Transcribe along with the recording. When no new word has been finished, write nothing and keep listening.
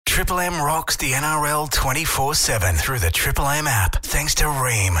Triple M rocks the NRL 24/7 through the Triple M app. Thanks to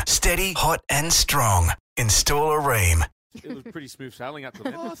Ream. Steady, hot and strong. Install a Ream. It was pretty smooth sailing up to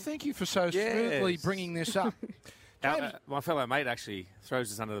then. Oh, thank you for so smoothly bringing this up. My fellow mate actually throws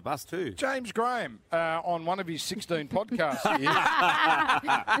us under the bus too. James Graham, on one of his 16 podcasts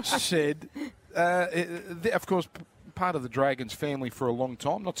here, said, of course, part of the Dragons family for a long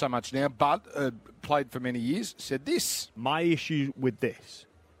time, not so much now, but played for many years, said this. My issue with this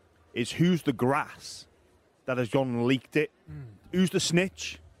is who's the grass that has gone and leaked it? Who's the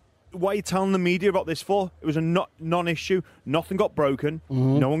snitch? What are you telling the media about this for? It was a non-issue. Nothing got broken.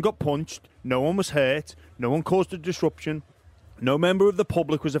 No one got punched. No one was hurt. No one caused a disruption. No member of the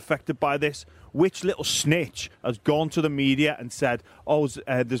public was affected by this. Which little snitch has gone to the media and said,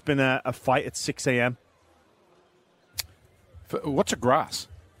 there's been a fight at 6 a.m.? What's a grass?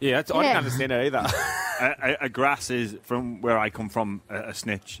 Yeah, I didn't understand it either. A grass is, from where I come from, a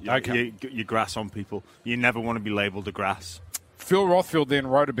snitch. Okay. You grass on people. You never want to be labelled a grass. Phil Rothfield then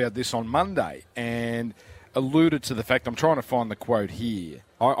wrote about this on Monday and alluded to the fact, I'm trying to find the quote here.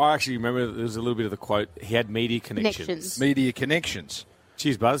 I actually remember there was a little bit of the quote. He had media connections. Media connections.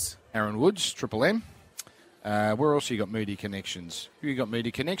 Cheers, Buzz. Aaron Woods, Triple M. Where else you got media connections? Who you got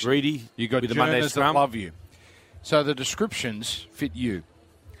media connections? Reedy. You got the Monday journalists that Scrum. love you. So the descriptions fit you.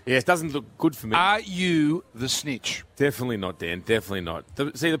 Yeah, it doesn't look good for me. Are you the snitch? Definitely not, Dan. Definitely not.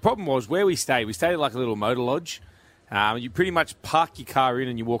 The problem was where we stayed at like a little motor lodge. You pretty much park your car in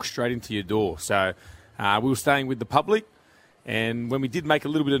and you walk straight into your door. So we were staying with the public, and when we did make a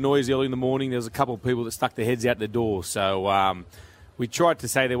little bit of noise early in the morning, there was a couple of people that stuck their heads out the door. So we tried to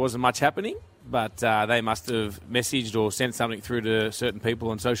say there wasn't much happening, but they must have messaged or sent something through to certain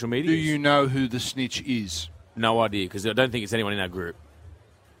people on social media. Do you know who the snitch is? No idea, because I don't think it's anyone in our group.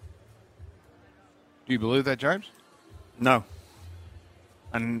 Do you believe that, James? No.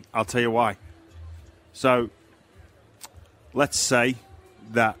 And I'll tell you why. So, let's say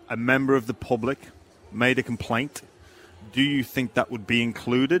that a member of the public made a complaint. Do you think that would be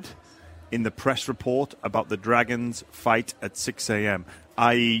included in the press report about the Dragons fight at 6 a.m.?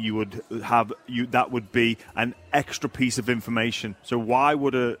 i.e., that would be an extra piece of information. So why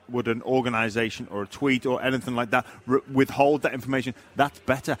would an organisation or a tweet or anything like that withhold that information? That's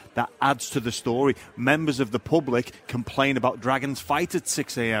better. That adds to the story. Members of the public complain about Dragons fight at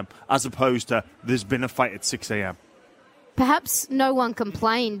 6 a.m. as opposed to there's been a fight at 6 a.m. Perhaps no one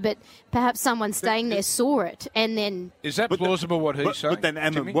complained, but perhaps someone staying there saw it and then... Is that plausible what he's saying? But then,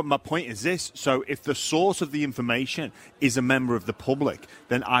 Emma, what my point is this. So if the source of the information is a member of the public,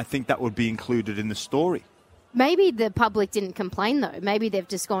 then I think that would be included in the story. Maybe the public didn't complain, though. Maybe they've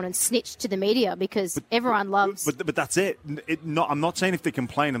just gone and snitched to the media because everyone loves... But that's it. I'm not saying if they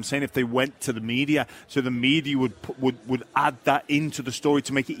complain. I'm saying if they went to the media, so the media would add that into the story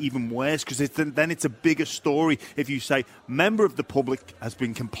to make it even worse, because then it's a bigger story if you say, member of the public has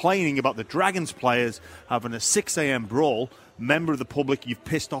been complaining about the Dragons players having a 6 a.m. brawl. Member of the public, you've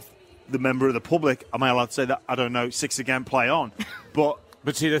pissed off the member of the public. Am I allowed to say that? I don't know. 6 again, play on.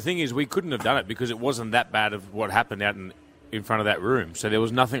 But see, the thing is, we couldn't have done it because it wasn't that bad of what happened out in front of that room. So there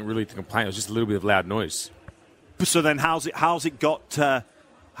was nothing really to complain. It was just a little bit of loud noise. So then, how's it got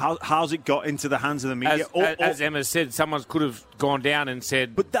into the hands of the media? As Emma said, someone could have gone down and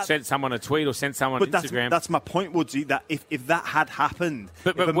sent someone a tweet or sent someone Instagram. That's my point, Woodsy. That if that had happened,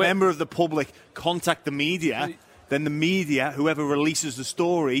 if a member of the public contact the media, then the media, whoever releases the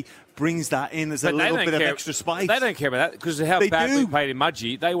story, brings that in as a little bit of extra spice. They don't care about that because of how badly played in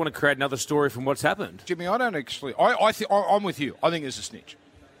Mudgee. They want to create another story from what's happened. Jimmy, I don't actually... I'm with you. I think it's a snitch.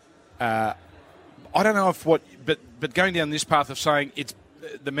 I don't know if but going down this path of saying it's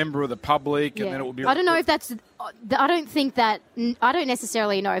the member of the public and then it will be... I don't know if that's... I don't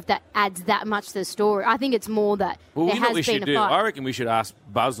necessarily know if that adds that much to the story. I think it's more that there has been a fight. I reckon we should ask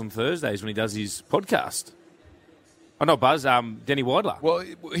Buzz on Thursdays when he does his podcast. Oh, not Buzz, Denny Weidler. Well,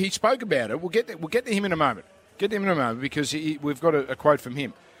 he spoke about it. We'll get to him in a moment. Because we've got a quote from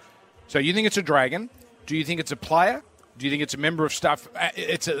him. So you think it's a Dragon? Do you think it's a player? Do you think it's a member of staff?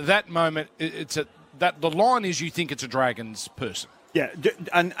 It's at that moment. The line is you think it's a Dragons person. Yeah,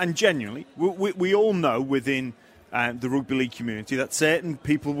 and genuinely, we all know within the rugby league community that certain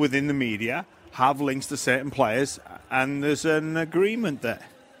people within the media have links to certain players, and there's an agreement there.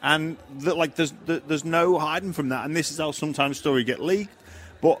 And there's no hiding from that. And this is how sometimes stories get leaked.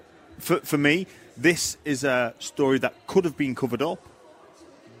 But for me, this is a story that could have been covered up,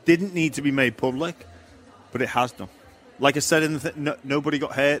 didn't need to be made public, but it has done. Like I said, nobody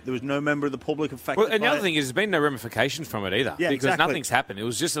got hurt. There was no member of the public affected. Well, and the other thing is, there's been no ramifications from it either. Yeah, because exactly. Nothing's happened. It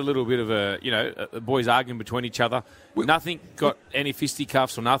was just a little bit of a boys arguing between each other. Nothing got any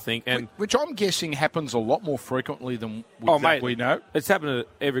fisticuffs or nothing. And which I'm guessing happens a lot more frequently than we know. It's happened at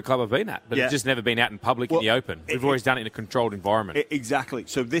every club I've been at, but it's just never been out in public in the open. We've always done it in a controlled environment. Exactly.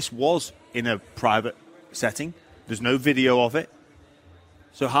 So this was in a private setting. There's no video of it.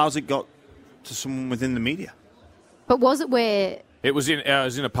 So how's it got to someone within the media? But was it where... It was in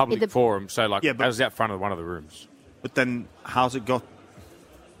a public forum, so I was out front of one of the rooms. But then how's it got...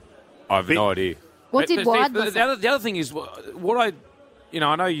 I have no idea. What did Wide... The other thing is, I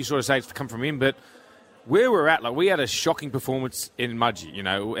know you sort of say it's come from him, but where we're at, we had a shocking performance in Mudgee.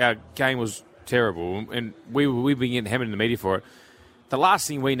 Our game was terrible, and we've been getting hammered in the media for it. The last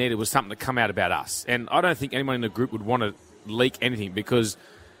thing we needed was something to come out about us. And I don't think anyone in the group would want to leak anything because...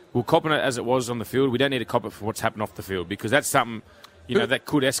 We're copping it as it was on the field. We don't need to cop it for what's happened off the field because that's something, that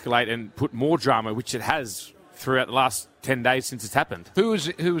could escalate and put more drama, which it has throughout the last 10 days since it's happened. Who was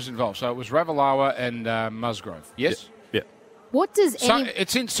involved? So it was Ravalawa and Musgrove. Yes. Yeah. What does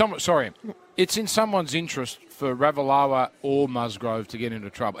it's in someone's interest for Ravalawa or Musgrove to get into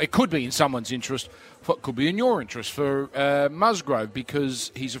trouble. It could be in someone's interest. It could be in your interest for Musgrove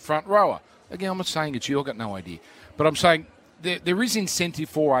because he's a front rower. Again, I'm not saying it's you. I've got no idea, but I'm saying. There is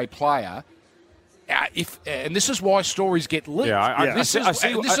incentive for a player, and this is why stories get leaked. This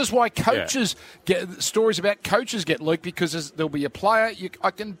is why coaches get stories about coaches get leaked because there'll be a player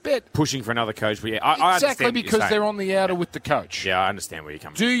I can bet pushing for another coach. But I exactly because they're on the outer with the coach. Yeah, I understand where you're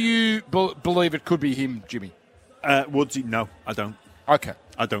coming. Do you believe it could be him, Jimmy? Woodsy? No, I don't. Okay,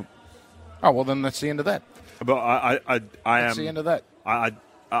 I don't. Oh well, then that's the end of that. But that's the end of that.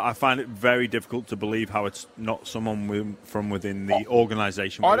 I find it very difficult to believe how it's not someone from within the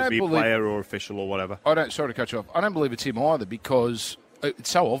organisation, whether it be a player or official or whatever. Sorry to cut you off. I don't believe it's him either because it's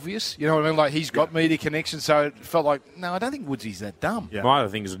so obvious. You know what I mean? Like he's got media connections, so it felt like, no, I don't think Woodsy's that dumb. Yeah. My other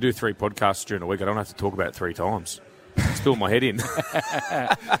thing is I do 3 podcasts during the week. I don't have to talk about it 3 times. Spill my head in.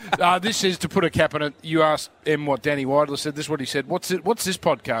 This is to put a cap on it. You asked M what Danny Weidler said. This is what he said. What's this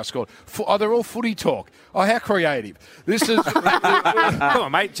podcast called? They're all footy talk. Oh, how creative! This is. Come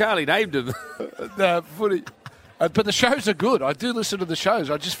on, mate. Charlie named them. Footy. But the shows are good. I do listen to the shows.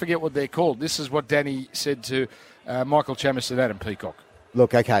 I just forget what they're called. This is what Danny said to Michael Chammis and Adam Peacock.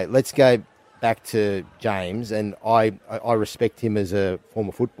 Look, okay, let's go back to James, and I respect him as a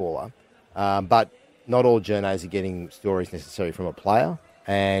former footballer, but. Not all journos are getting stories necessarily from a player,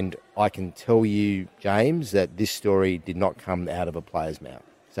 and I can tell you, James, that this story did not come out of a player's mouth.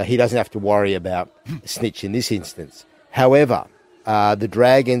 So he doesn't have to worry about a snitch in this instance. However, the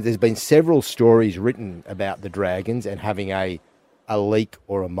Dragons, there's been several stories written about the Dragons and having a leak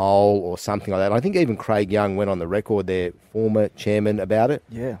or a mole or something like that. And I think even Craig Young went on the record, their former chairman, about it.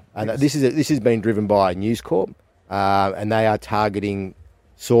 Yeah. And this has been driven by News Corp, and they are targeting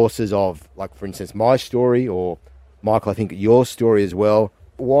sources of, like, for instance, my story or, Michael, I think your story as well.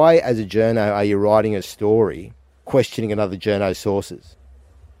 Why, as a journo, are you writing a story questioning another journo's sources?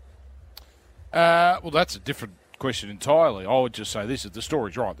 Well, that's a different question entirely. I would just say this, is the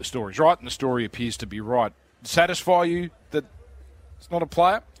story's right. The story's right, and the story appears to be right. Satisfy you that it's not a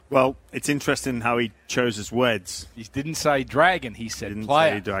player? Well, it's interesting how he chose his words. He didn't say Dragon, he said didn't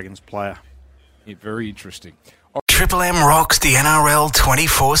player. Say Dragons player. Yeah, very interesting. Triple M rocks the NRL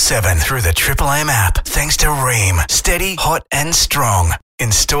 24/7 through the Triple M app. Thanks to Ream. Steady, hot and strong.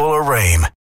 Install a Ream.